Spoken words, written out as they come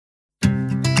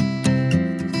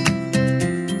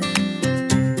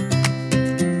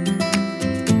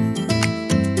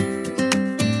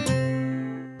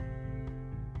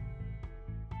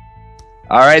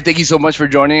All right, thank you so much for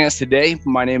joining us today.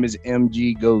 My name is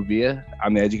MG Govia.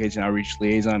 I'm the Education Outreach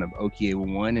Liaison of Okie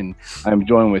 811, and I'm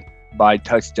joined by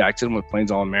Tux Jackson with Plains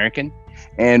All American.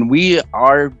 And we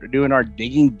are doing our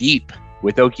Digging Deep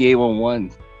with Okie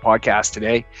 811 podcast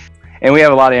today. And we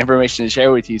have a lot of information to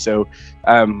share with you. So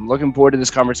I'm looking forward to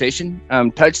this conversation.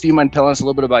 Tux, do you mind telling us a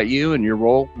little bit about you and your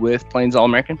role with Plains All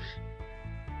American?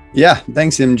 Yeah,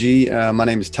 thanks, MG. My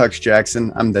name is Tux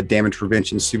Jackson. I'm the damage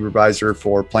prevention supervisor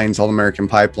for Plains All American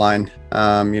Pipeline.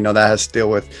 That has to deal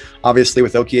with, obviously,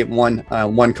 with Okie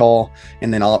 811, one call,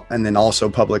 and then also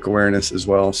public awareness as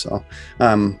well. So,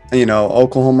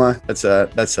 Oklahoma, that's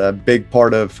a big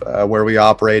part of where we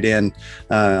operate in,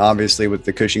 obviously with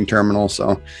the Cushing terminal.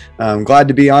 So, I'm glad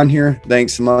to be on here.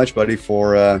 Thanks so much, buddy,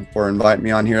 for inviting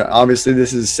me on here. Obviously,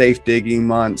 this is Safe Digging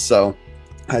Month, so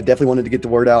I definitely wanted to get the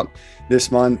word out this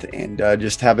month and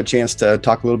just have a chance to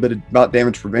talk a little bit about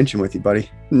damage prevention with you, buddy.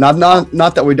 Not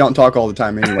that we don't talk all the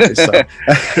time anyway. So.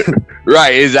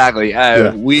 Right, exactly.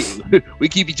 We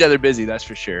keep each other busy, that's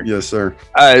for sure. Yes, sir.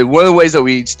 One of the ways that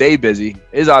we stay busy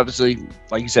is obviously,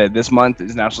 like you said, this month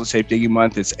is National Safe Digging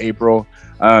Month. It's April.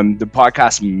 The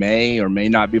podcast may or may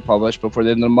not be published before the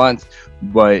end of the month,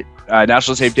 but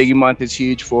National Safe Digging Month is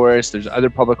huge for us. There's other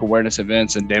public awareness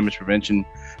events and damage prevention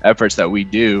efforts that we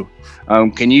do.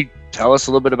 Can you tell us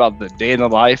a little bit about the day in the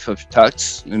life of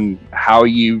Tux and how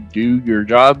you do your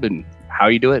job and how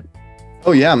you do it?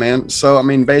 Oh yeah, man. So I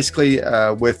mean, basically,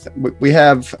 we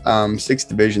have 6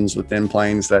 divisions within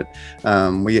Plains that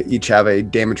we each have a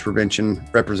damage prevention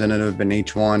representative in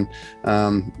each one.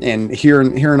 And here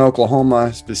in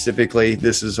Oklahoma specifically,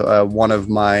 this is one of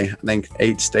my, I think,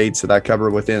 8 states that I cover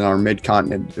within our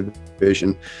Mid-Continent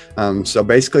division. So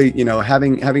basically,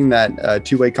 having that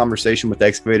two-way conversation with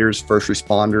excavators, first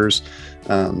responders,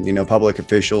 public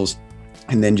officials,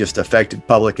 and then just affected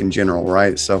public in general,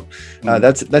 right? So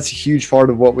that's a huge part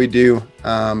of what we do.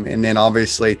 And then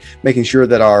obviously making sure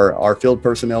that our field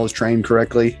personnel is trained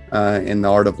correctly in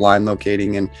the art of line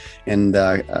locating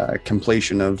and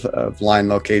completion of line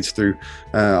locates through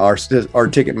our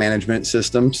ticket management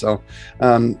system. So,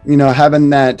 having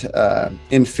that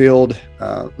in-field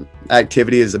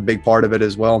activity is a big part of it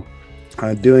as well.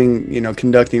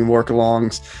 Conducting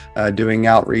work-alongs, doing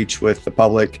outreach with the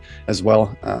public as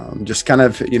well. Just kind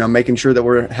of, making sure that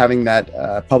we're having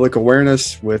that public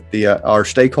awareness with our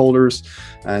stakeholders,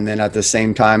 and then at the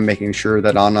same time making sure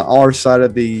that on our side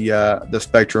of the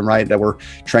spectrum, right, that we're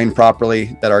trained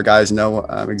properly, that our guys know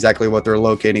exactly what they're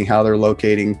locating, how they're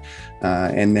locating,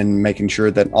 and then making sure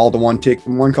that all the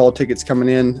one call tickets coming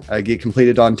in get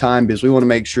completed on time, because we want to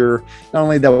make sure not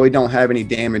only that we don't have any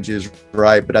damages,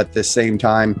 right, but at the same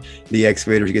time the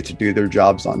excavators get to do their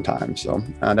jobs on time. So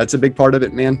that's a big part of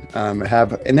it, man.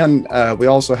 And then we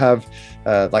also have,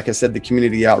 like I said, the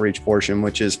community outreach portion,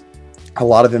 which is a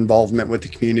lot of involvement with the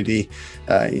community,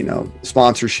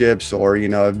 sponsorships or,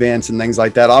 events and things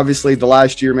like that. Obviously the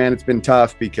last year, man, it's been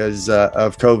tough because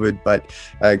of COVID, but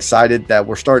excited that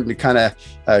we're starting to kind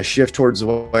of shift towards the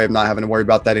way of not having to worry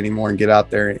about that anymore and get out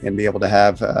there and be able to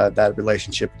have that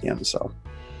relationship again. So.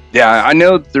 Yeah, I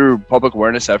know through public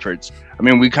awareness efforts, I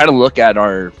mean, we kind of look at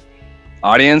our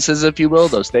audiences, if you will,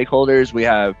 those stakeholders. We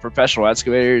have professional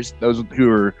excavators, those who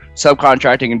are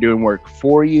subcontracting and doing work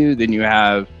for you. Then you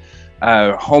have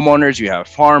homeowners, you have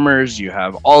farmers, you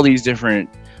have all these different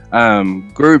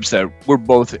groups that we're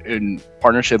both in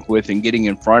partnership with and getting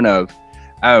in front of.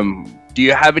 Do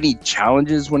you have any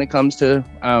challenges when it comes to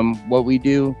what we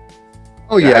do?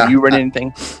 Oh yeah. Have you run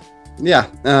anything? Yeah.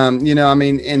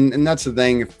 And that's the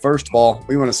thing. First of all,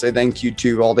 we want to say thank you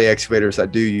to all the excavators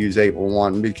that do use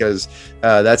 811, because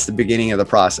that's the beginning of the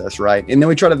process, right? And then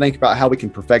we try to think about how we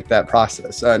can perfect that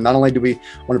process. Not only do we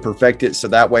want to perfect it so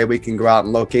that way we can go out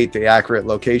and locate the accurate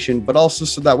location, but also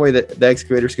so that way that the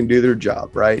excavators can do their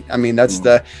job, right? I mean, that's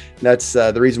the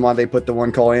reason why they put the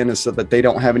one call in, is so that they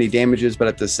don't have any damages, but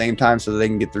at the same time, so that they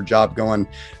can get their job going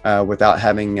without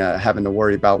having to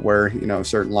worry about where,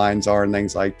 certain lines are and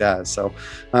things like that. So,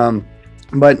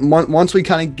 but once we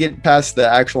kind of get past the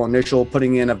actual initial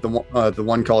putting in of the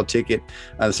one call ticket,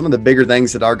 some of the bigger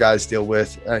things that our guys deal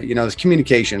with, is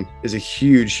communication is a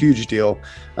huge deal.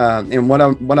 And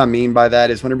what I mean by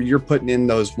that is whenever you're putting in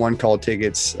those one call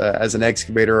tickets as an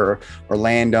excavator or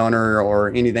landowner or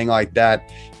anything like that,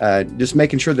 just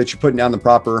making sure that you're putting down the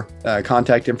proper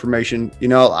contact information.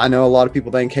 I know a lot of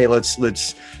people think, hey, let's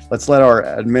let our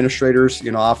administrators,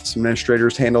 office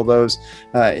administrators handle those.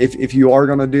 If you are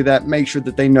going to do that, make sure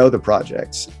that they know the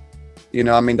projects.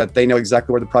 That they know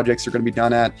exactly where the projects are going to be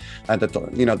done at, that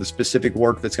the specific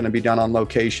work that's going to be done on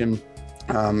location.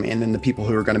 And then the people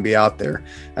who are going to be out there.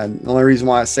 And the only reason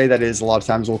why I say that is a lot of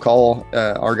times we'll call,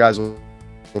 our guys will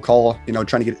call,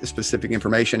 trying to get specific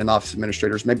information, and office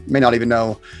administrators may not even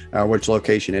know which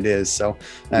location it is. So,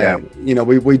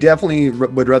 we definitely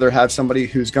would rather have somebody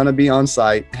who's going to be on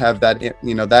site, have that,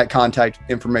 that contact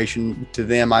information to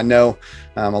them. I know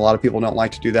a lot of people don't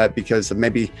like to do that because of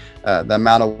maybe the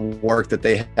amount of work that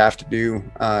they have to do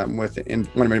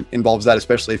when it involves that,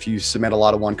 especially if you submit a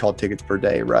lot of one-call tickets per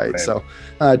day, right? So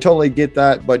totally get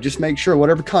that, but just make sure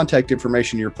whatever contact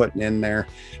information you're putting in there,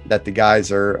 that the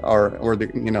guys or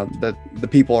the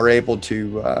people are able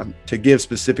to give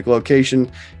specific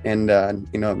location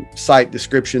and site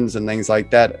descriptions and things like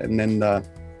that, and then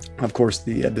of course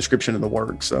the description of the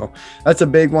work. So that's a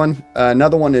big one.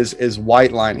 Another one is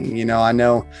white lining. I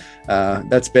know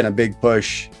that's been a big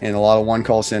push in a lot of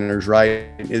one-call centers, right?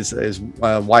 Is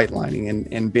white lining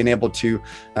and being able to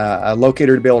a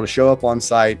locator to be able to show up on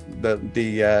site,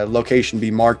 the location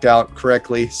be marked out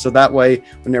correctly, so that way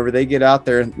whenever they get out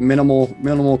there,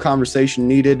 minimal conversation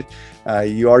needed.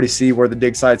 You already see where the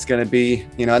dig site's going to be,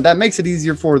 and that makes it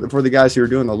easier for the guys who are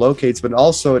doing the locates, but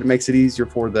also it makes it easier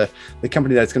for the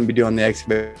company that's going to be doing the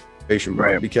excavation,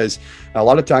 right? Because a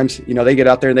lot of times, they get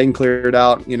out there and they can clear it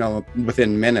out,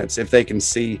 within minutes if they can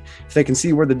see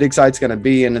where the dig site's going to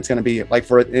be, and it's going to be, like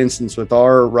for instance with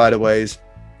our right of ways,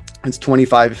 it's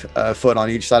 25 foot on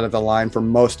each side of the line for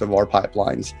most of our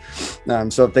pipelines.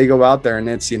 So if they go out there and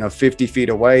it's 50 feet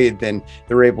away, then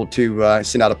they're able to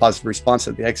send out a positive response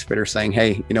to the excavator saying,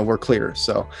 hey, we're clear.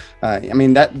 So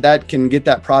that can get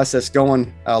that process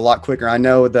going a lot quicker. I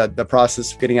know that the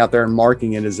process of getting out there and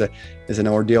marking it is an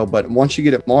ordeal, but once you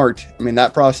get it marked,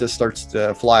 that process starts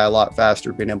to fly a lot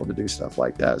faster, being able to do stuff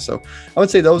like that. So I would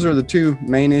say those are the two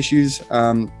main issues.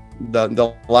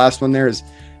 The last one there is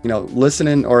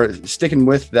listening or sticking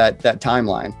with that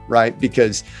timeline, right?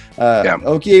 Because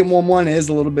Okie 811 is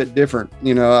a little bit different,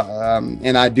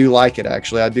 and I do like it,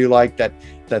 actually. I do like that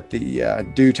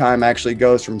the due time actually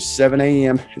goes from 7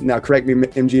 a.m. Now, correct me,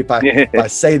 MG, if I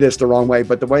say this the wrong way,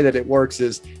 but the way that it works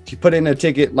is if you put in a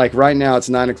ticket, like right now, it's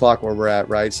 9 o'clock where we're at,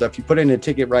 right? So if you put in a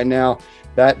ticket right now,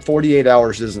 that 48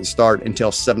 hours doesn't start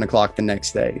until 7 o'clock the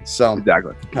next day. So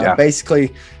exactly,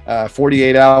 basically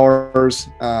 48 hours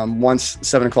once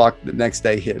 7 o'clock the next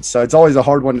day hits. So it's always a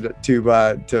hard one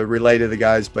to relay to the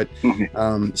guys, but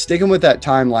sticking with that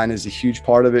timeline is a huge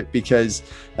part of it, because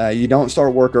you don't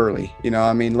start work early.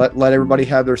 Let everybody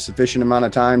have their sufficient amount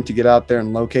of time to get out there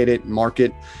and locate it and mark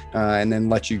it, and then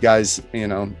let you guys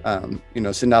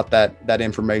send out that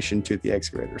information to the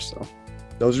excavators. So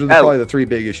those are probably the three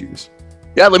big issues.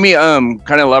 Yeah, let me kind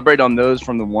of elaborate on those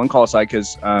from the one-call side,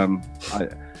 because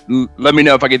let me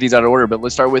know if I get these out of order. But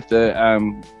let's start with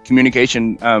the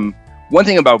communication. One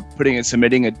thing about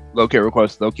submitting a locate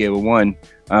request to Okie 811,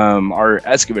 our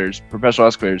excavators, professional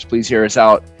excavators, please hear us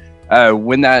out.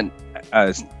 When that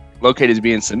locate is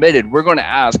being submitted, we're going to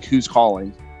ask who's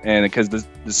calling, and because the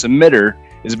submitter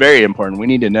is very important. We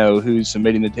need to know who's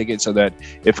submitting the ticket, so that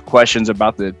if questions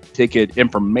about the ticket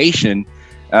information,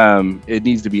 it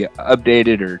needs to be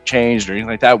updated or changed or anything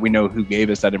like that, we know who gave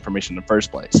us that information in the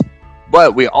first place.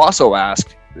 But we also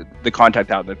ask the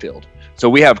contact out in the field. So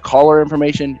we have caller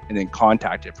information and then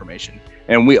contact information,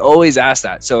 and we always ask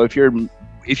that. So if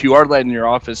you are letting your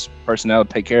office personnel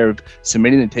take care of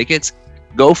submitting the tickets,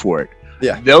 go for it.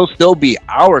 Yeah, they'll still be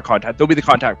our contact. They'll be the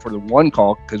contact for the one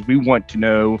call, because we want to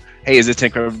know, hey, is this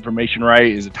ticket information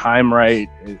right? Is the time right?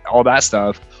 All that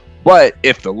stuff. But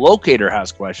if the locator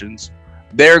has questions,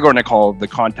 they're going to call the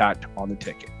contact on the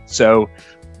ticket. So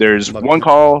there's one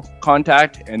call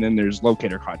contact, and then there's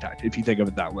locator contact, if you think of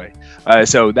it that way.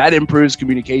 So that improves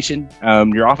communication.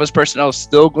 Your office personnel is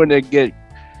still going to get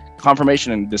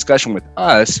confirmation and discussion with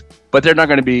us, but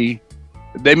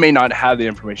they may not have the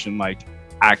information like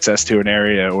access to an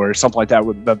area or something like that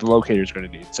that the locator is going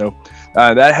to need. So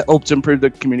that helps improve the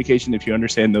communication if you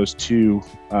understand those two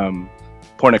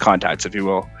point of contacts, if you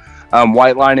will.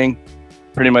 White lining,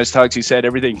 pretty much, Tux, you said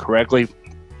everything correctly.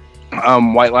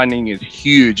 White lining is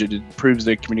huge. It improves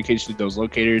the communication with those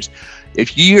locators.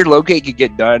 If your locate could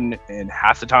get done in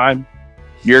half the time,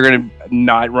 you're going to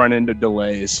not run into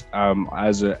delays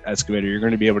as an excavator. You're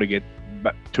going to be able to get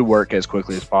to work as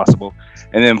quickly as possible.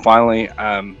 And then finally,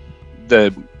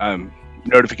 the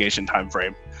notification time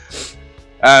frame.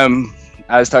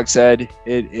 As Tux said,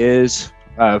 it is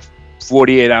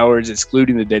 48 hours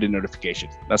excluding the date of notification.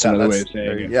 That's another way of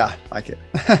saying it. Yeah, I like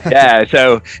it.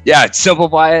 So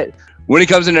simplify it. When it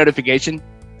comes to notification,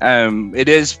 it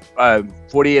is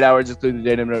 48 hours excluding the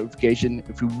date of notification.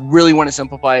 If you really want to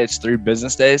simplify it, it's 3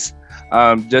 business days.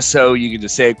 Just so you can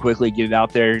just say it quickly, get it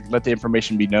out there, let the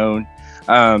information be known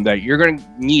that you're going to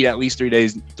need at least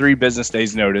 3 business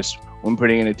days notice when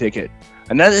putting in a ticket.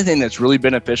 Another thing that's really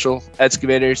beneficial,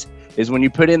 excavators, is when you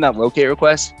put in that locate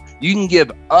request, you can give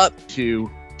up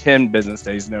to 10 business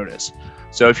days notice.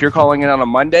 So if you're calling in on a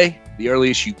Monday, the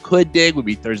earliest you could dig would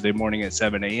be Thursday morning at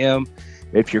 7 a.m.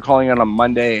 If you're calling in on a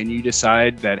Monday and you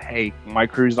decide that, hey, my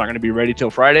crew's not going to be ready till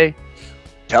Friday,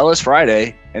 tell us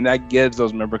Friday, and that gives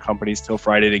those member companies till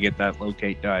Friday to get that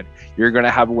locate done. You're going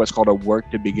to have what's called a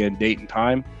work to begin date and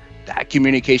time. That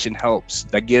communication helps.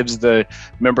 That gives the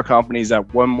member companies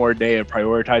that one more day of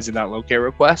prioritizing that locate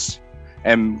request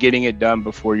and getting it done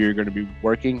before you're going to be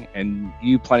working, and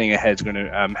you planning ahead is going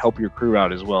to help your crew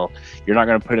out as well. You're not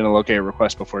going to put in a locate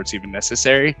request before it's even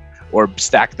necessary, or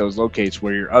stack those locates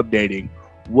where you're updating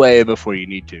way before you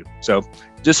need to. So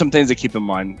just some things to keep in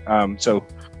mind. So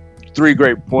 3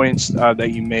 great points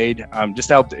that you made, just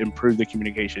to help to improve the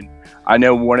communication. I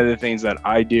know one of the things that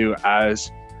I do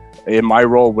as in my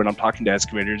role when I'm talking to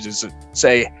excavators is to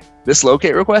say, this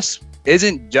locate request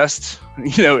isn't just,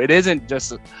 it isn't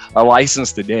just a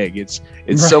license to dig. It's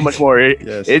right. So much more.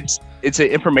 Yes. It's an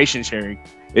information sharing.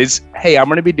 It's, hey, I'm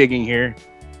going to be digging here.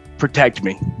 Protect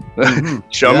me. Mm-hmm.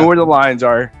 Show me where the lines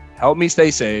are. Help me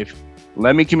stay safe.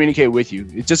 Let me communicate with you.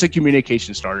 It's just a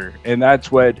communication starter. And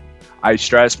that's what I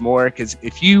stress more, because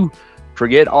if you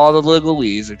forget all the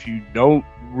legalese, if you don't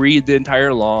read the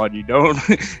entire law and you don't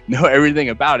know everything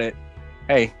about it,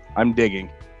 hey, I'm digging.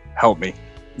 Help me.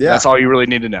 Yeah. That's all you really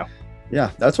need to know.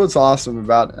 Yeah, that's what's awesome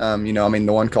about,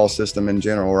 the one call system in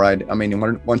general, right? I mean,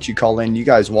 once you call in, you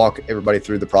guys walk everybody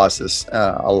through the process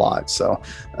a lot. So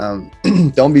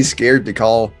don't be scared to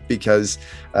call because,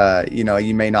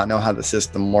 you may not know how the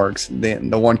system works. The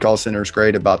one call center is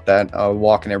great about that,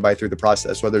 walking everybody through the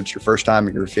process, whether it's your first time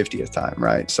or your 50th time,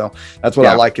 right? So that's what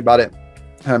I like about it.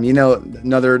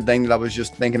 Another thing that I was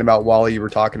just thinking about while you were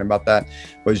talking about that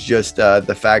was just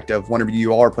the fact of whenever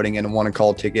you are putting in a one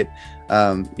call ticket,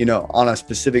 on a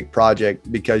specific project,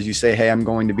 because you say, hey, I'm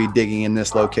going to be digging in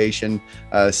this location,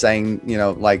 saying,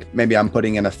 like maybe I'm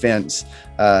putting in a fence.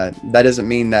 That doesn't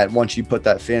mean that once you put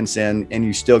that fence in and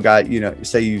you still got,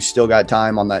 say you still got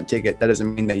time on that ticket, that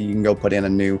doesn't mean that you can go put in a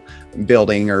new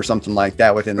building or something like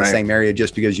that within the same area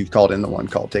just because you've called in the one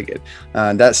call ticket.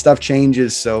 That stuff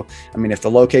changes. So, if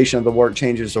the location of the work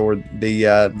changes or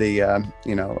the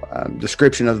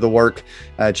description of the work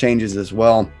changes as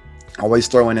well, always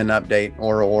throw in an update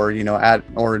or add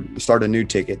or start a new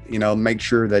ticket. Make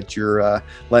sure that you're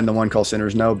letting the one call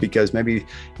centers know, because maybe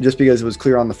just because it was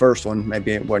clear on the first one,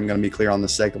 maybe it wasn't going to be clear on the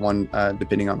second one,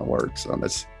 depending on the work. So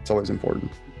it's always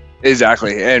important.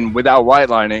 Exactly. And without white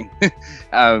lining,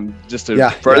 just to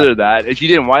further that, if you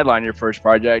didn't white line your first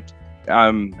project,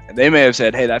 they may have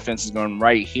said, hey, that fence is going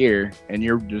right here, and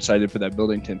you're decided to put that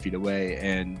building 10 feet away,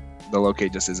 and the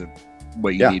locate just isn't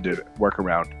what you need to work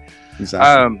around.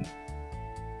 Exactly.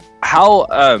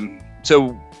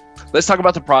 So let's talk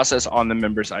about the process on the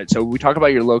member side. So we talk about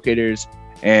your locators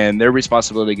and their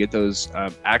responsibility to get those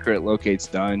accurate locates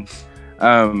done.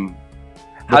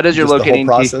 How does your locating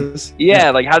process?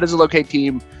 Like how does the locate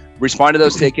team respond to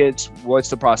those tickets? What's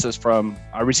the process from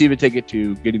I receive a ticket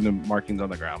to getting the markings on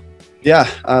the ground? Yeah,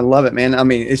 I love it, man.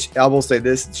 I will say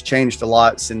this, it's changed a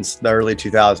lot since the early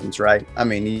 2000s, right?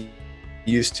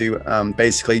 Used to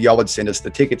basically y'all would send us the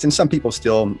tickets, and some people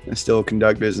still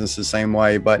conduct business the same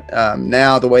way, but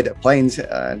now the way that Plains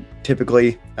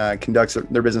typically conducts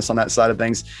their business on that side of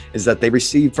things is that they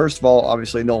receive, first of all,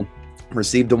 obviously they'll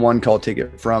receive the one call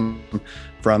ticket from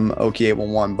Okie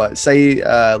 811, but say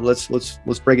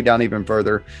let's break it down even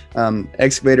further.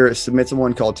 Excavator submits a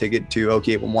one call ticket to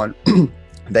Okie 811.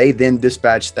 They then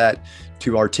dispatch that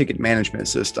to our ticket management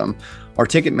system. Our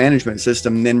ticket management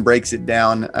system then breaks it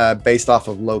down based off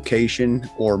of location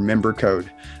or member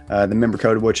code. The member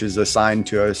code, which is assigned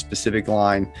to a specific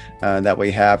line that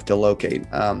we have to locate.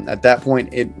 At that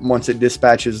point, once it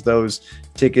dispatches those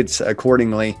tickets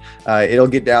accordingly, it'll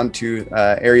get down to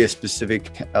area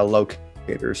specific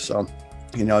locators. So,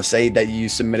 say that you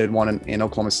submitted one in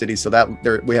Oklahoma City, so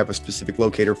that we have a specific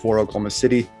locator for Oklahoma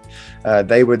City.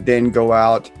 They would then go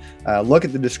out, look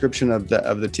at the description of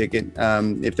the ticket.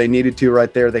 If they needed to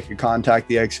right there, they could contact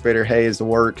the excavator. Hey, is the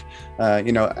work,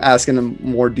 asking them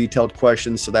more detailed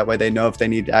questions, so that way they know if they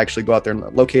need to actually go out there and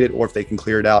locate it or if they can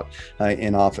clear it out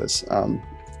in office.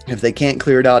 If they can't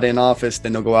clear it out in office,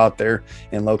 then they'll go out there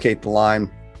and locate the line.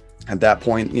 At that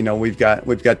point, we've got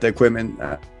the equipment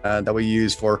that we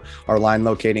use for our line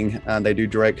locating. They do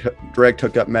direct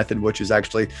hookup method, which is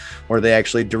actually where they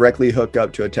actually directly hook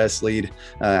up to a test lead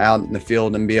out in the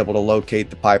field and be able to locate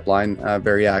the pipeline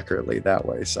very accurately that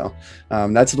way. So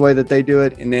that's the way that they do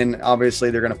it. And then obviously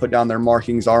they're going to put down their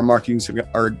markings. Our markings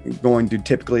are going to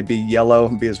typically be yellow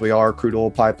because we are a crude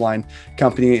oil pipeline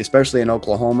company, especially in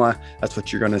Oklahoma. That's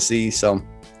what you're going to see. So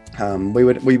we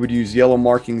would use yellow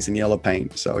markings and yellow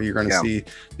paint. So you're going to see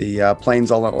the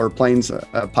Plains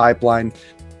pipeline,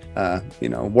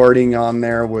 wording on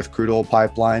there with crude oil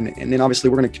pipeline. And then obviously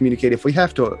we're going to communicate if we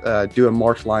have to do a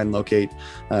marked line locate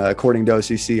according to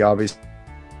OCC, obviously.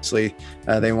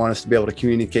 They want us to be able to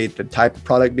communicate the type of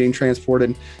product being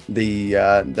transported,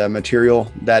 the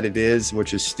material that it is,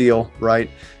 which is steel, right?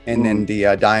 And then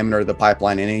the diameter of the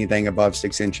pipeline, and anything above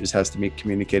 6 inches has to be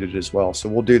communicated as well. So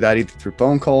we'll do that either through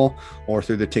phone call or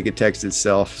through the ticket text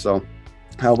itself. So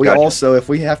we also, if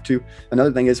we have to,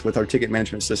 another thing is with our ticket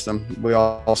management system, we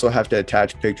also have to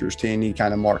attach pictures to any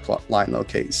kind of mark line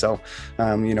locate. So,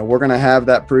 we're going to have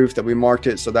that proof that we marked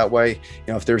it. So that way,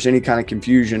 if there's any kind of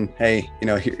confusion, hey,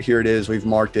 here it is, we've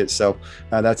marked it. So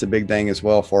that's a big thing as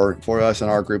well for us and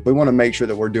our group. We want to make sure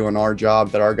that we're doing our job,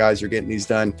 that our guys are getting these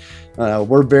done.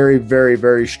 We're very, very,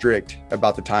 very strict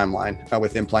about the timeline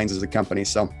within Plains as a company.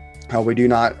 So we do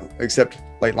not accept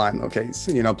late line locates,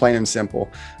 plain and simple.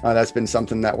 That's been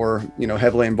something that we're,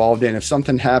 heavily involved in. If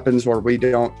something happens where we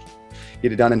don't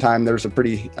get it done in time, there's a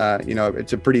pretty,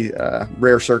 it's a pretty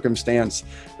rare circumstance,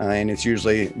 and it's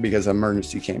usually because an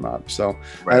emergency came up. So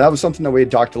that was something that we had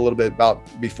talked a little bit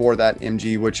about before that,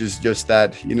 MG, which is just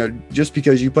that, just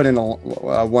because you put in a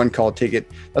one call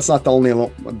ticket, that's not the only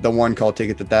one call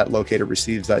ticket that locator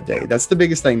receives that day. That's the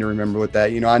biggest thing to remember with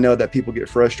that. I know that people get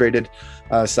frustrated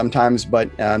sometimes, but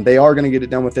they are going to get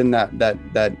it done within that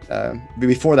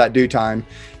before that due time,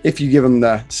 if you give them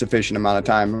the sufficient amount of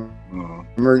time.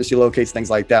 Emergency locates, things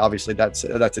like that, obviously that's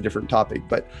a different topic.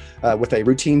 But with a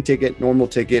routine ticket, normal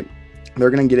ticket, they're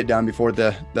going to get it done before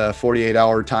the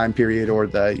 48-hour time period, or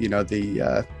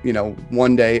the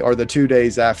 1 day or the 2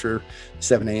 days after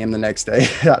 7 a.m. the next day.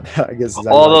 I guess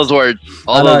all those words.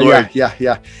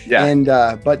 Yeah. And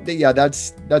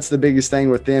that's the biggest thing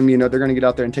with them. They're going to get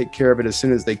out there and take care of it as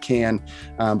soon as they can.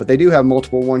 But they do have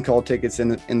multiple one call tickets in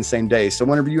the same day. So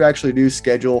whenever you actually do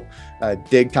schedule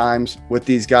dig times with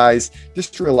these guys,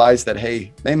 just realize that,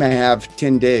 hey, they may have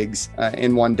 10 digs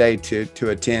in one day to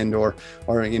attend, or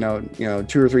 2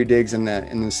 or 3 digs in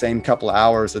the same couple of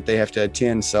hours that they have to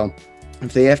attend. So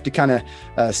if they have to kind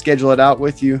of schedule it out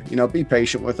with you, be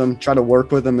patient with them, try to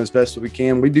work with them as best as we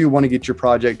can. We do want to get your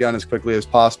project done as quickly as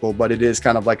possible, but it is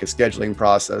kind of like a scheduling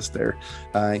process there,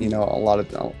 with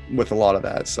a lot of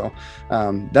that. So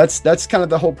that's kind of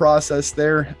the whole process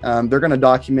there. They're going to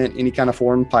document any kind of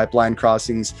foreign pipeline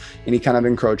crossings, any kind of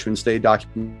encroachments. They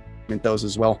document those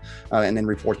as well, and then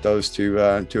report those to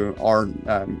our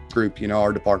group,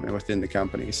 our department within the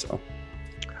company. So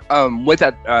with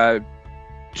that,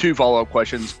 2 follow-up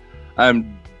questions.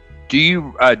 Do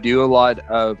you do a lot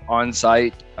of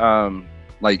on-site,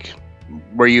 like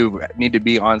where you need to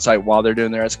be on-site while they're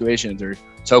doing their excavations, or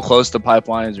so close to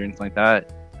pipelines or anything like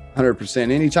that?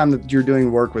 100%. Anytime that you're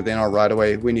doing work within our right of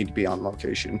way, we need to be on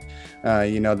location.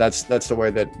 That's the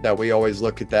way that we always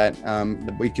look at that.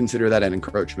 We consider that an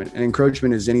encroachment. An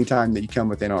encroachment is any time that you come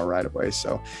within our right of way.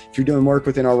 So if you're doing work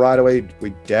within our right of way, we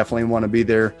definitely want to be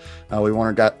there. We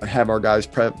want to have our guys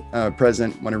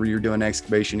present whenever you're doing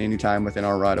excavation anytime within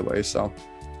our right of way. So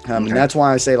and that's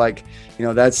why I say,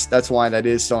 that's why that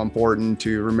is so important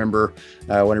to remember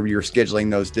whenever you're scheduling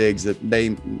those digs, that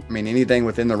anything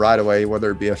within the right of way,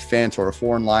 whether it be a fence or a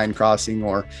foreign line crossing,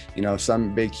 or,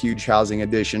 some big, huge housing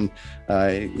addition,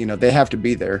 they have to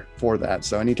be there for that.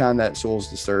 So anytime that soil's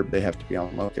disturbed, they have to be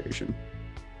on location.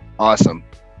 Awesome.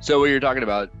 So what you're talking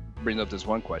about brings up this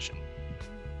one question.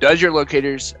 Does your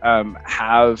locators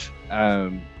have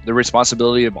the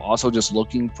responsibility of also just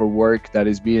looking for work that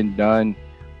is being done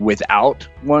without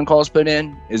one calls put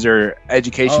in? Is there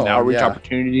education outreach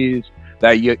opportunities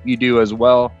that you do as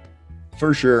well?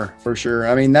 For sure.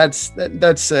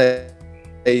 That's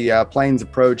a Plains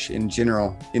approach in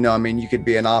general. You could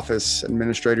be an office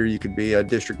administrator, you could be a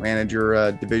district manager,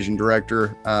 a division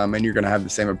director, and you're going to have the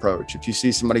same approach. If you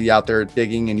see somebody out there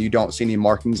digging and you don't see any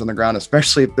markings on the ground,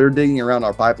 especially if they're digging around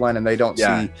our pipeline and they don't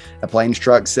see a Plains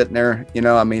truck sitting there,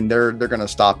 they're going to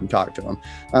stop and talk to them.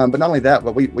 But not only that,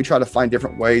 but we try to find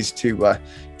different ways to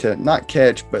not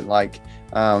catch, but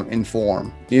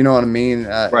inform. You know what I mean?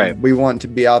 Right. We want to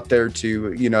be out there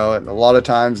to, you know, a lot of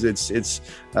times it's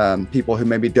people who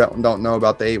maybe don't know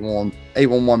about the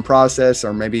 811 process,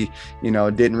 or maybe, you know,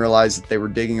 didn't realize that they were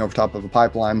digging over top of a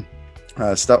pipeline.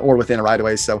 Stuff or within a right of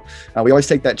way. So we always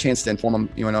take that chance to inform them.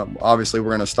 You know, obviously we're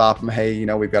going to stop them. Hey, you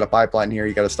know, we've got a pipeline here.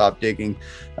 You got to stop digging.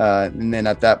 And then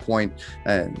at that point,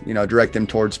 you know, direct them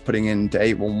towards putting into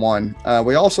 811.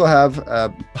 We also have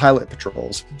pilot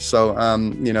patrols. So,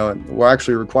 you know, we're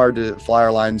actually required to fly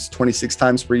our lines 26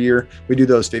 times per year. We do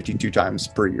those 52 times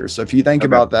per year. So if you think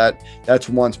about that, that's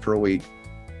once per week.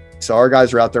 So our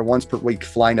guys are out there once per week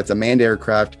flying. That's a manned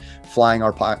aircraft flying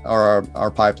our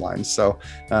pipelines. So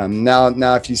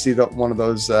now if you see one of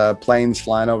those planes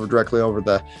flying directly over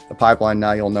the pipeline,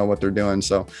 now you'll know what they're doing.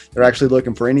 So they're actually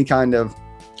looking for any kind of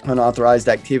unauthorized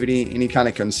activity, any kind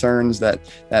of concerns that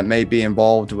may be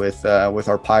involved with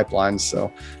our pipelines.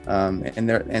 So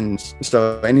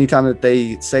so anytime that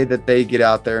they say that they get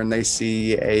out there and they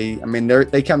see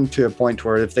they come to a point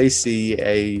where if they see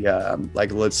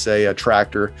like let's say a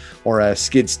tractor or a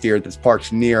skid steer that's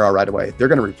parked near our right of way, they're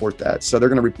going to report that. So they're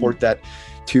going to report that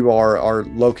to our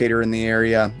locator in the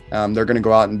area. They're going to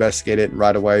go out and investigate it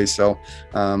right away. So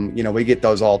you know, we get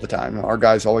those all the time. Our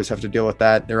guys always have to deal with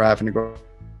that. They're having to go.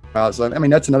 So, I mean,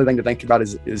 that's another thing to think about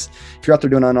is if you're out there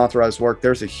doing unauthorized work,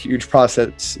 there's a huge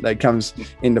process that comes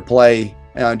into play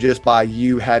just by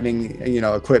you having, you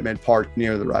know, equipment parked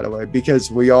near the right of way, because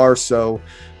we are so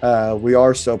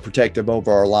protective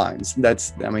over our lines.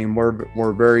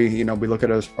 We're very, you know, we look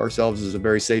at ourselves as a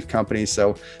very safe company.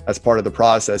 So that's part of the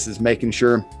process, is making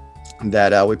sure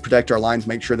that we protect our lines,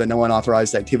 make sure that no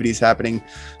unauthorized activity is happening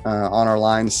on our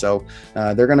lines. So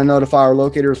they're going to notify our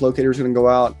locators. Locators going to go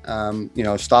out, you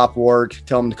know, stop work,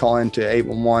 tell them to call into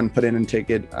 811, put in a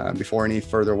ticket before any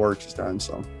further work is done.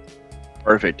 So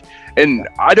perfect. And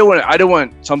I don't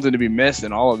want something to be missed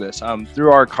in all of this.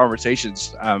 Through our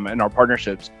conversations and our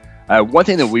partnerships, one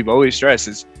thing that we've always stressed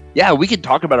is, yeah, we can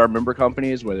talk about our member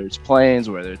companies, whether it's planes,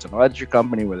 whether it's an electric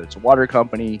company, whether it's a water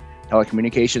company,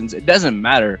 telecommunications, it doesn't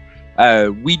matter.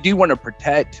 We do want to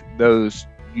protect those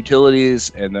utilities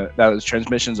and those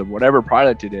transmissions of whatever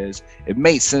product it is. It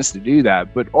makes sense to do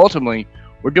that, but ultimately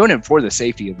we're doing it for the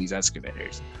safety of these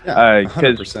excavators. Yeah,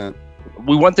 100%.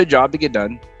 We want the job to get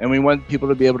done, and we want people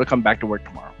to be able to come back to work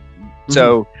tomorrow. Mm-hmm.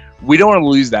 So we don't want to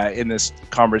lose that in this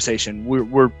conversation.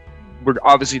 We're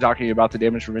obviously talking about the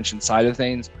damage prevention side of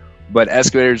things, but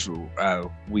excavators,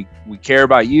 we care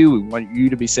about you. We want you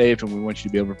to be safe, and we want you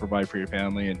to be able to provide for your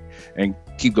family and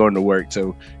keep going to work.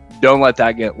 So don't let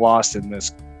that get lost in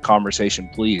this conversation,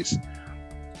 please.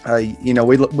 You know,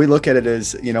 we look at it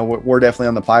as, you know, we're definitely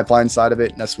on the pipeline side of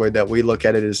it. And that's the way that we look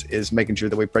at it is making sure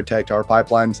that we protect our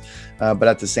pipelines. But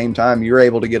at the same time, you're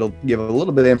able to give a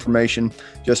little bit of information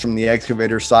just from the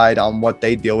excavator side on what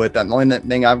they deal with. And the only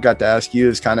thing I've got to ask you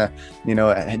is kind of, you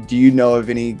know, do you know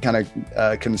of any kind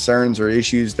of concerns or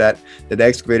issues that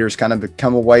excavators kind of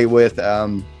come away with,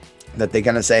 that they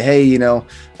kind of say, hey, you know,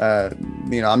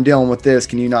 I'm dealing with this.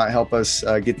 Can you not help us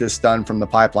get this done from the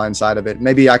pipeline side of it?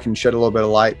 Maybe I can shed a little bit of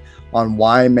light on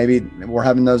why maybe we're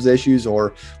having those issues,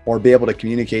 or be able to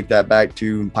communicate that back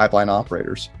to pipeline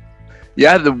operators.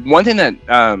 Yeah, the one thing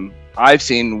that I've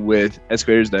seen with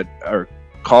excavators that are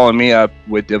calling me up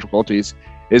with difficulties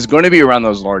is going to be around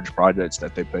those large projects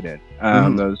that they put in,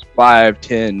 those 5,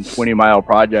 10, 20 mile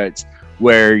projects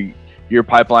where your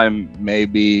pipeline may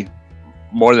be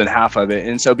more than half of it.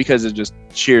 And so because of just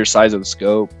sheer size of the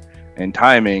scope and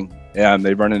timing,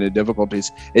 they run into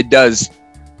difficulties. It does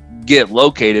get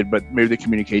located, but maybe the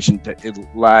communication it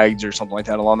lags or something like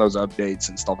that along those updates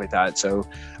and stuff like that. So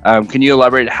can you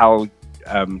elaborate how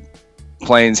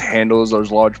Plains handles those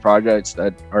large projects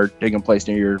that are taking place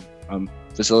near your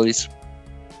facilities?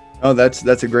 Oh, that's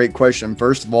a great question.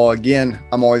 First of all, again,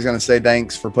 I'm always going to say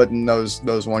thanks for putting those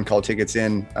one call tickets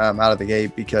in out of the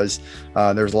gate, because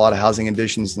there's a lot of housing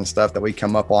additions and stuff that we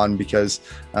come up on because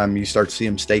you start to see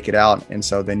them stake it out, and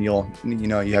so then you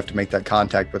have to make that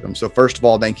contact with them. So first of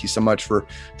all, thank you so much for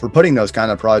putting those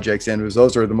kind of projects in, because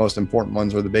those are the most important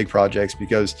ones, or the big projects,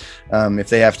 because if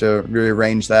they have to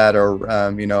rearrange that, or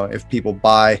if people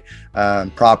buy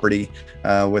property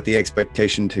with the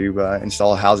expectation to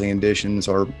install housing additions,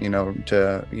 or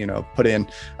to put in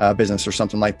business or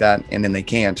something like that, and then they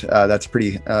can't, that's a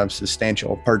pretty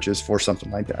substantial purchase for something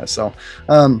like that. So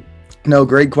no,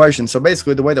 great question. So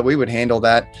basically the way that we would handle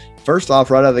that First off,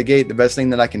 right out of the gate, the best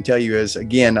thing that I can tell you is,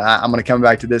 again, I'm going to come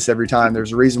back to this every time.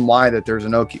 There's a reason why that there's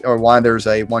why there's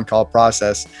a one call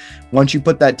process. Once you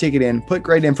put that ticket in, put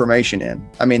great information in.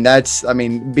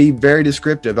 Be very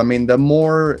descriptive. The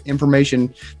more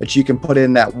information that you can put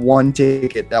in that one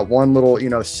ticket, that one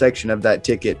little, section of that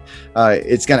ticket,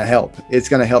 it's going to help. It's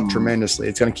going to help tremendously.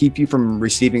 It's going to keep you from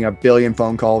receiving a billion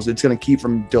phone calls. It's going to keep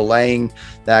from delaying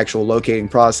the actual locating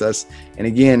process. And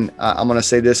again, I'm going to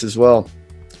say this as well,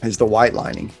 is the white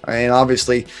lining. And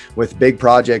obviously with big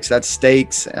projects, that's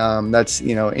stakes. That's,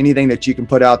 anything that you can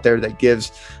put out there that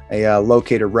gives a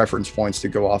locator reference points to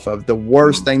go off of. The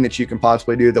worst thing that you can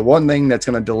possibly do, the one thing that's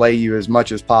going to delay you as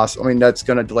much as possible, that's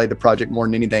going to delay the project more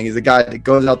than anything, is the guy that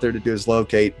goes out there to do his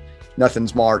locate,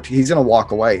 nothing's marked. He's going to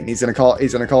walk away, and he's going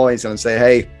to say,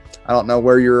 hey, I don't know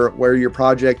where your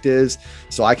project is,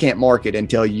 so I can't mark it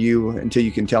until you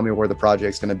can tell me where the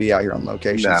project's going to be out here on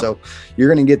location. So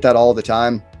you're going to get that all the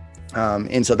time.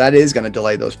 And so that is going to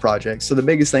delay those projects. So the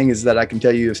biggest thing is that I can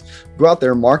tell you is go out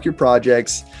there, mark your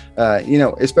projects,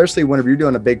 especially whenever you're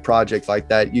doing a big project like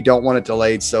that, you don't want it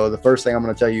delayed. So the first thing I'm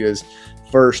going to tell you is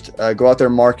first, go out there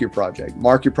and mark your project.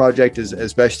 Mark your project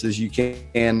as best as you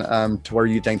can to where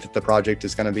you think that the project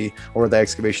is going to be, or the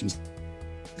excavation's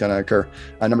going to occur.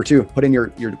 Number two, put in your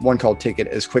one call ticket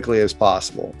as quickly as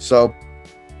possible. So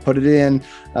put it in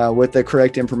with the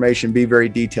correct information, be very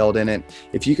detailed in it.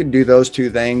 If you can do those two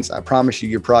things, I promise you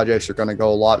your projects are going to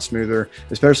go a lot smoother,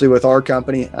 especially with our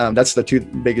company. That's the two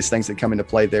biggest things that come into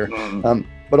play there.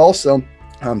 But also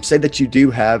say that you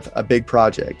do have a big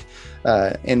project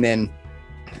and then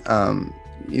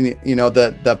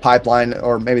the pipeline,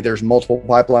 or maybe there's multiple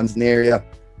pipelines in the area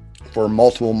for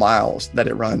multiple miles that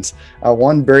it runs.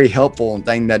 One very helpful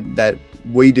thing that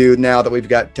we do now that we've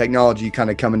got technology kind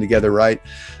of coming together, right,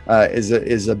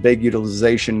 is a big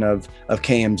utilization of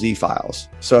KMZ files.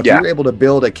 So if you're able to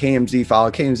build a KMZ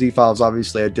file is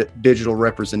obviously a digital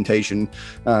representation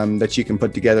that you can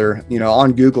put together,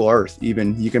 on Google Earth.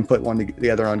 Even you can put one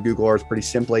together on Google Earth pretty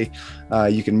simply.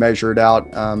 You can measure it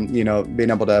out. Being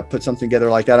able to put something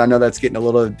together like that. I know that's getting a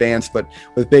little advanced, but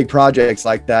with big projects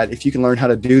like that, if you can learn how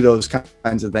to do those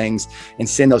kinds of things and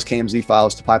send those KMZ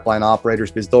files to pipeline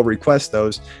operators, because they'll request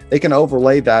those, they can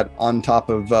overlay that on top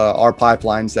of our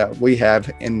pipelines that we have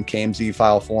in KMZ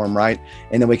file form, right?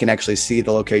 And then we can actually see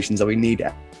the locations that we need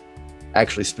to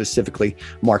actually specifically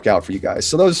mark out for you guys.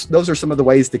 So those are some of the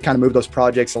ways to kind of move those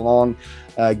projects along,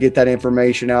 get that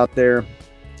information out there,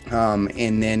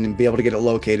 and then be able to get it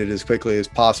located as quickly as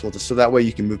possible, so that way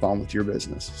you can move on with your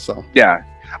business. So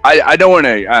I don't want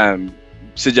to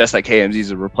suggest that KMZ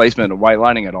is a replacement of white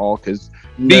lining at all, because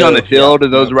being on the field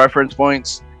of those reference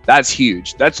points, that's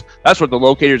huge. That's what the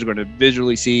locators are going to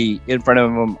visually see in front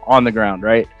of them on the ground,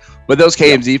 right? But those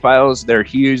KMZ files, they're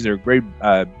huge. They're great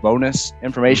bonus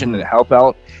information to help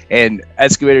out. And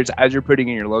excavators, as you're putting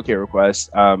in your locate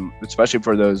request, especially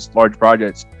for those large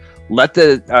projects, let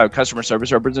the customer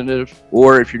service representative,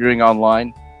 or if you're doing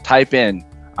online, type in,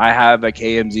 I have a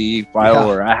KMZ file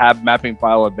or I have mapping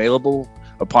file available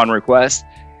upon request.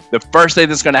 The first thing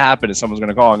that's going to happen is someone's going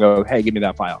to call and go, hey, give me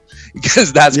that file,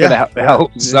 because that's going to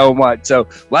help so much. So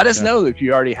let us know if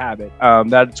you already have it.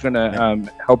 That's going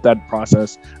to help that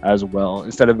process as well,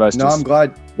 instead of us I'm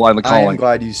glad blindly calling. I am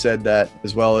glad you said that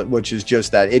as well, which is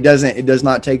just that. It does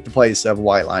not take the place of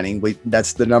white lining.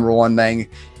 That's the number one thing.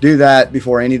 Do that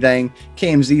before anything.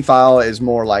 KMZ file is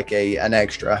more like an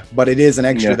extra, but it is an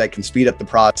extra that can speed up the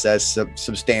process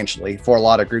substantially for a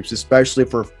lot of groups, especially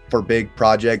for big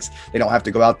projects. They don't have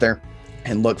to go out there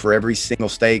and look for every single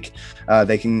stake.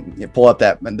 They can pull up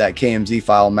that KMZ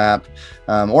file map,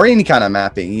 or any kind of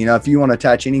mapping. If you want to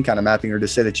attach any kind of mapping, or to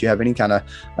say that you have any kind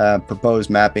of proposed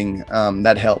mapping,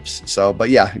 that helps. So, but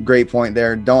yeah, great point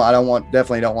there.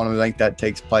 Definitely don't want to think that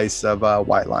takes place of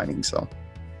white lining. So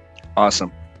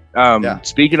awesome.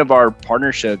 Speaking of our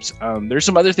partnerships, there's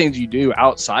some other things you do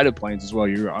outside of planes as well.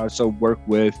 You also work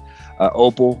with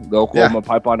Opal, the Oklahoma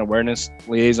Pipeline Awareness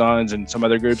Liaisons, and some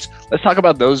other groups. Let's talk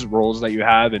about those roles that you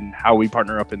have and how we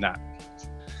partner up in that.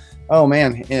 Oh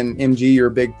man, and MG, you're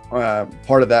a big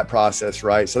part of that process,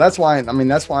 right? So that's why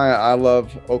I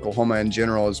love Oklahoma in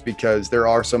general, is because there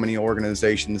are so many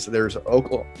organizations. There's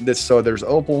Opal, there's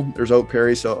Oak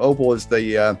Perry. So Opal is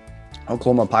the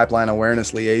Oklahoma Pipeline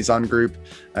Awareness Liaison Group.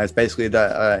 It's basically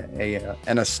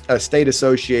a state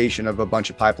association of a bunch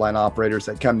of pipeline operators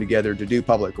that come together to do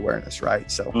public awareness,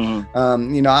 right? So,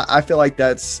 I feel like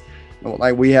that's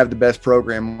like we have the best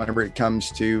program whenever it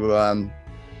comes to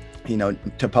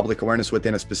to public awareness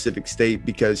within a specific state,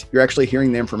 because you're actually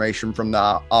hearing the information from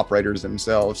the operators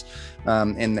themselves,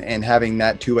 and having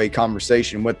that two-way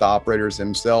conversation with the operators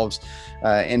themselves.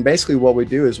 And basically what we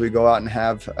do is we go out and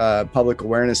have public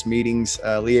awareness meetings,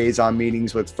 liaison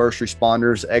meetings with first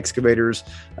responders, excavators,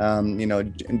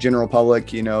 general public,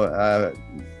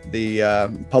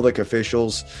 the public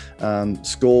officials,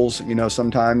 schools,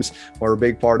 sometimes. We're a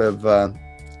big part of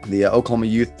the Oklahoma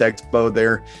Youth Expo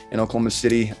there in Oklahoma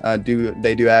City.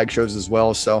 They do ag shows as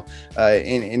well. So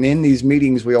in these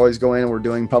meetings, we always go in and we're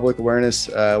doing public awareness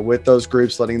with those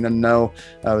groups, letting them know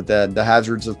the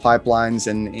hazards of pipelines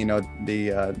and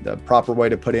the proper way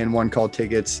to put in one call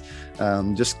tickets,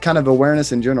 just kind of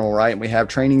awareness in general, right? And we have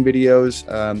training videos,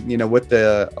 with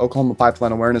the Oklahoma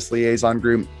Pipeline Awareness Liaison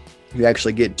Group. You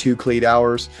actually get 2 CLEAT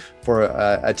hours for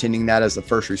attending that as a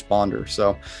first responder.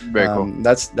 So very cool.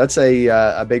 That's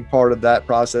a big part of that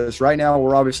process. Right now,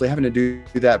 we're obviously having to do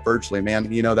that virtually, man.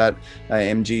 That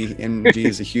MG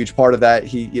is a huge part of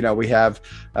that. We have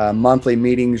monthly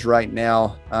meetings right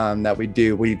now that we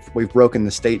do. We've broken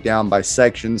the state down by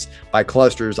sections, by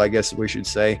clusters, I guess we should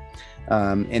say.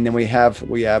 And then we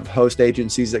have host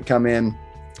agencies that come in,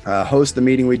 host the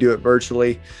meeting. We do it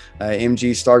virtually.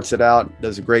 MG starts it out,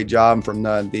 does a great job from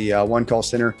the one call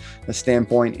center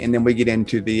standpoint, and then we get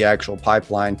into the actual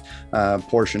pipeline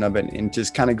portion of it, and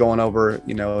just kind of going over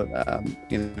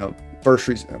first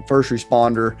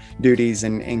responder duties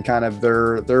and kind of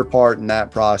their part in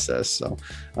that process. So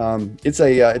it's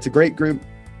a great group.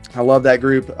 I love that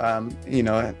group.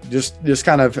 Just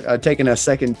kind of taking a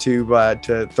second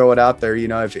to throw it out there.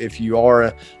 If you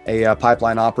are a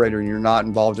pipeline operator and you're not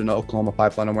involved in Oklahoma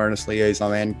Pipeline Awareness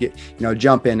Liaison, man,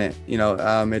 jump in it.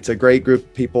 It's a great group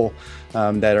of people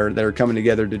that are coming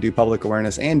together to do public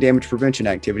awareness and damage prevention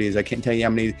activities. I can't tell you how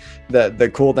many.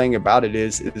 The cool thing about it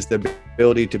is the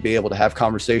ability to be able to have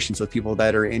conversations with people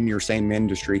that are in your same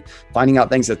industry, finding out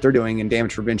things that they're doing in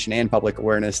damage prevention and public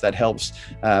awareness that helps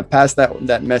pass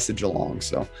that message along.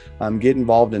 So get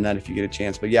involved in that if you get a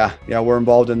chance. But yeah, we're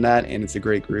involved in that, and it's a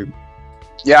great group.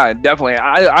 Yeah, definitely.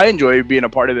 I enjoy being a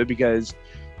part of it, because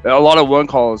a lot of one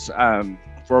calls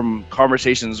from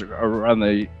conversations around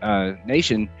the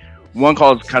nation, one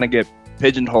calls kind of get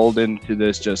pigeonholed into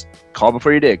this just call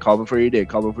before you dig, call before you dig,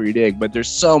 call before you dig. But there's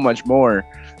so much more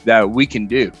that we can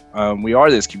do. We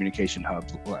are this communication hub.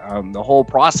 The whole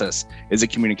process is a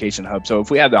communication hub. So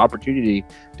if we have the opportunity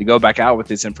to go back out with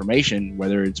this information,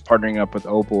 whether it's partnering up with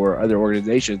OPAL or other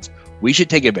organizations, we should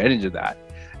take advantage of that.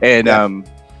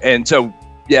 And so,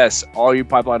 yes, all you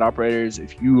pipeline operators,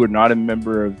 if you are not a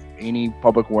member of any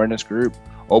public awareness group,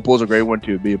 OPAL is a great one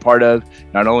to be a part of.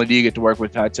 Not only do you get to work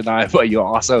with Tuts and I, but you'll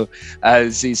also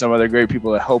see some other great people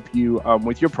that help you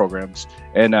with your programs,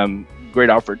 and great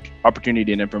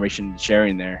opportunity and information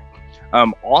sharing there.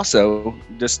 Also,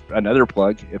 just another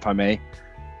plug, if I may,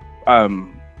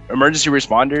 emergency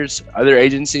responders, other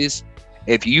agencies,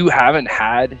 if you haven't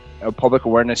had a public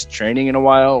awareness training in a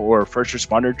while or first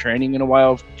responder training in a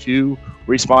while to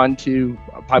respond to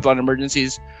pipeline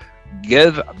emergencies,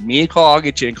 give me a call. I'll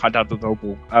get you in contact with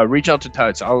OPAL. Reach out to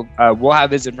Tuts. We'll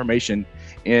have his information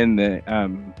in the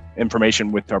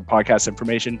information with our podcast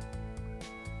information.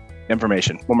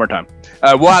 One more time.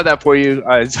 We'll have that for you.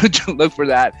 So look for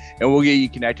that, and we'll get you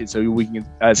connected so we can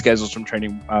schedule some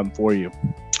training for you.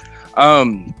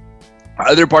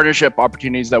 Other partnership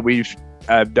opportunities that we've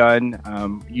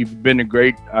done. You've been a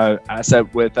great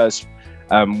asset with us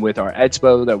with our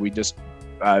Expo that we just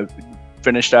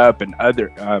finished up, and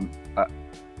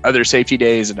other safety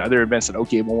days and other events that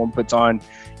OK811 puts on.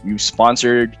 You've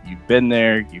sponsored, you've been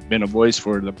there, you've been a voice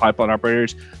for the pipeline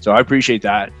operators. So I appreciate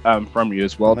that from you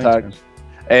as well, Tuck.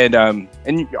 And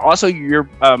also you're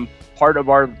part of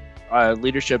our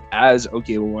leadership as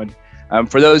OK811.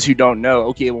 For those who don't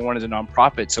know, OK811 is a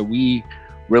nonprofit, so we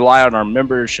rely on our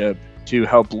membership to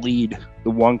help lead the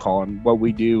one call and what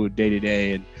we do day to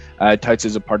day. And Tuts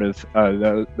is a part of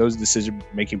those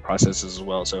decision-making processes as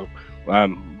well. So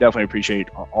definitely appreciate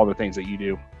all the things that you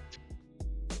do.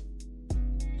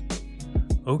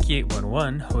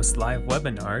 OK811 hosts live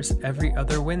webinars every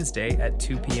other Wednesday at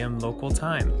 2 p.m. local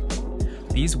time.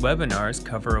 These webinars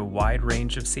cover a wide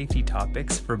range of safety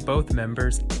topics for both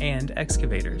members and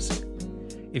excavators.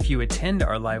 If you attend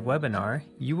our live webinar,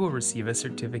 you will receive a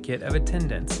certificate of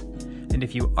attendance. And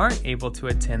if you aren't able to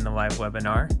attend the live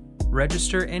webinar,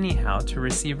 register anyhow to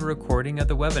receive a recording of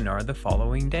the webinar the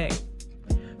following day.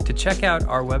 To check out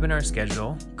our webinar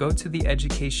schedule, go to the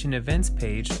Education Events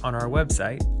page on our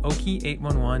website,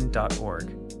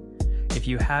 okie811.org. If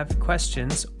you have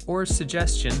questions or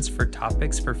suggestions for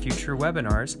topics for future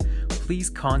webinars, please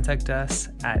contact us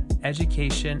at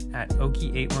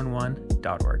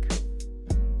education@oki811.org.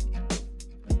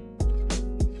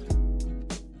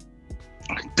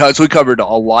 Tux, we covered a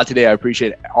lot today. I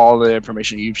appreciate all the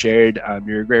information you've shared.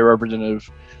 You're a great representative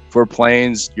for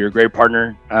Plains. You're a great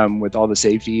partner with all the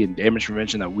safety and damage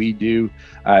prevention that we do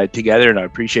together, and I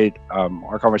appreciate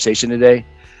our conversation today.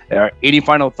 Any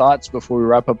final thoughts before we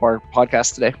wrap up our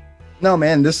podcast today? No,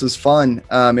 man, this was fun.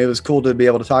 It was cool to be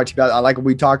able to talk to you about it. I like what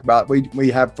we talk about.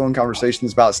 We have phone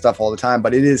conversations about stuff all the time,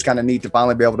 but it is kind of neat to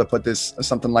finally be able to put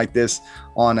something like this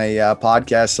on a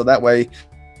podcast. So that way,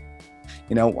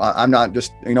 I'm not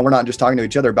just, we're not just talking to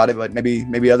each other about it, but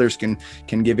maybe others can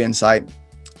give insight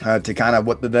to kind of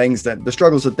what the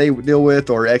struggles that they deal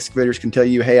with, or excavators can tell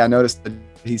you, hey, I noticed that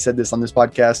he said this on this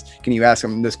podcast. Can you ask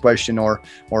him this question? Or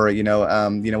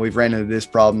we've ran into this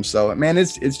problem. So, man,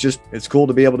 it's cool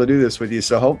to be able to do this with you.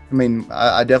 So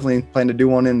I definitely plan to do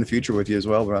one in the future with you as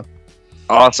well, bro.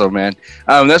 Awesome, man.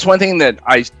 That's one thing that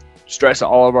I stress to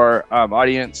all of our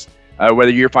audience, whether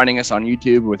you're finding us on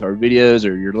YouTube with our videos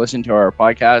or you're listening to our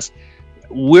podcast,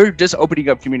 we're just opening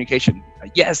up communication.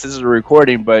 Yes, this is a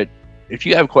recording, but if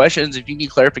you have questions, if you need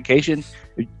clarification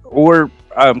or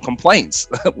complaints,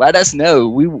 let us know.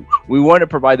 We want to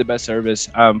provide the best service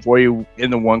for you in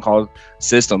the one call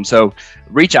system. So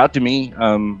reach out to me.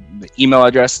 The email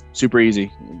address, super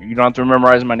easy. You don't have to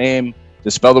memorize my name.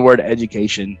 Just spell the word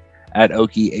education at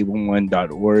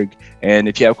oki811.org. And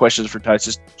if you have questions for Tux,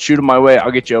 just shoot them my way.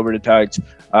 I'll get you over to Tux.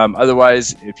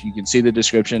 Otherwise, if you can see the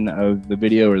description of the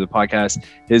video or the podcast,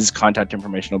 his contact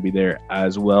information will be there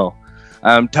as well.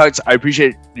 Tux, I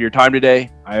appreciate your time today.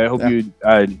 I hope you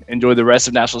enjoy the rest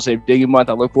of National Safe Digging Month.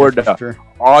 I look forward to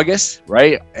August,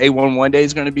 right? A11 Day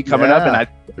is going to be coming up,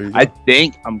 and I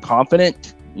think, I'm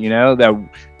confident, that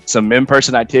some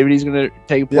in-person activity is going to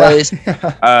take place.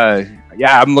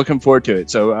 I'm looking forward to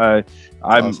it. So I'm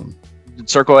awesome.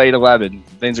 Circle 811.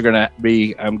 Things are going to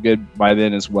be good by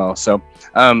then as well. So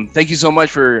thank you so much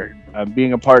for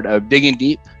being a part of Digging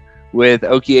Deep with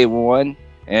Oki 811,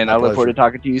 and I look forward to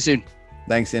talking to you soon.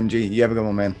 Thanks, MG. You have a good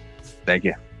one, man. Thank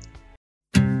you.